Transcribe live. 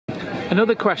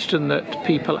Another question that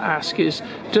people ask is,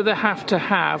 do they have to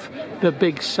have the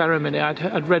big ceremony?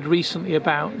 I'd read recently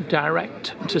about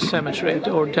direct to cemetery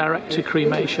or direct to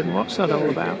cremation. What's that all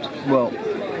about? Well,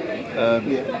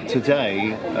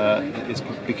 today it's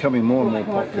becoming more and more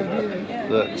popular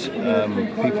that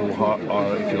people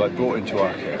are, if you like, brought into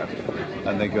our care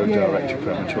and they go direct to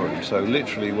crematorium. So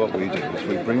literally what we do is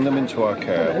we bring them into our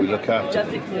care, we look after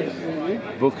them,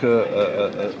 book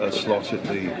a slot at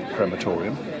the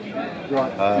crematorium,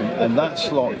 and that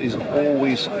slot is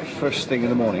always first thing in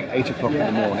the morning. 8 o'clock in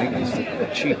the morning is the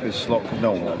cheapest slot because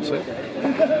no one wants it.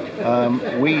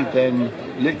 We then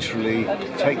literally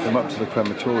take them up to the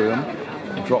crematorium,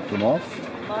 drop them off.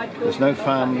 There's no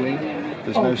family,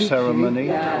 there's no ceremony.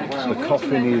 The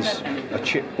coffin is a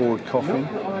chipboard coffin.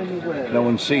 No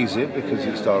one sees it because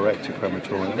it's direct to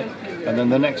crematorium. And then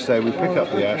the next day we pick up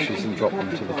the ashes and drop them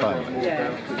to the family.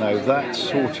 Now that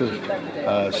sort of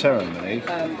ceremony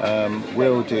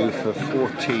we'll do for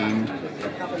 14,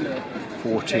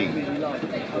 so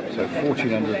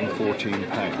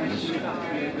 £1,414.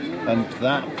 And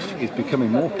that is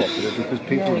becoming more popular because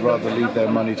people would rather leave their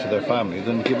money to their family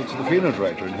than give it to the funeral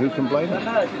director, and who can blame them?